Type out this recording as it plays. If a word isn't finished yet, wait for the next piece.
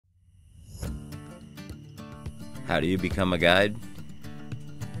How do you become a guide?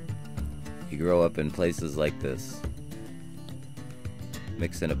 You grow up in places like this.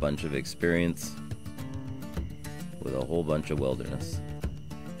 Mix in a bunch of experience with a whole bunch of wilderness.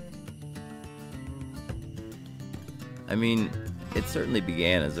 I mean, it certainly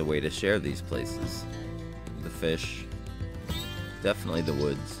began as a way to share these places. The fish, definitely the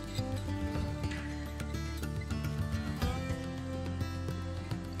woods.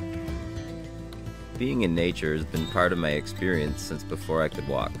 Being in nature has been part of my experience since before I could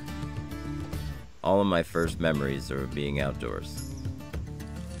walk. All of my first memories are of being outdoors.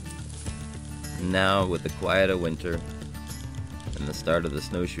 Now, with the quiet of winter and the start of the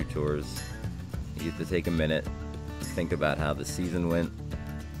snowshoe tours, you get to take a minute to think about how the season went,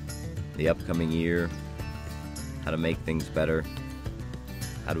 the upcoming year, how to make things better,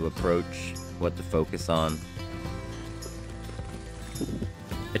 how to approach, what to focus on.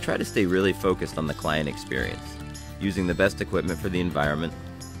 I try to stay really focused on the client experience, using the best equipment for the environment,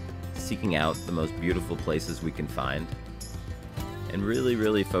 seeking out the most beautiful places we can find, and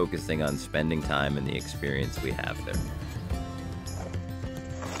really focusing on spending time in the experience we have there.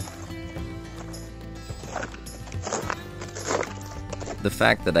 The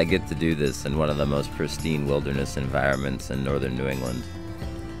fact that I get to do this in one of the most pristine wilderness environments in northern New England,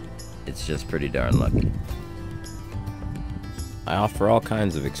 it's just pretty darn lucky. I offer all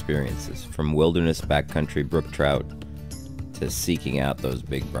kinds of experiences, from wilderness backcountry brook trout to seeking out those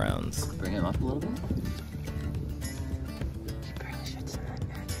big browns. Bring him up a little bit. He barely fits in that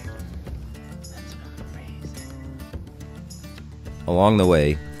net. That's amazing. Along the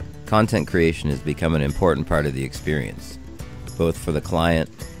way, content creation has become an important part of the experience, both for the client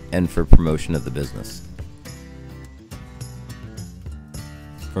and for promotion of the business.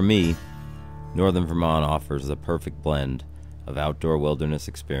 For me, Northern Vermont offers the perfect blend of outdoor wilderness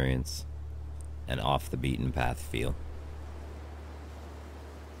experience and off-the-beaten-path feel.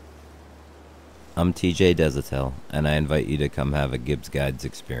 I'm TJ Desatel, and I invite you to come have a Gibbs Guides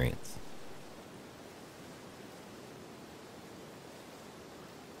experience.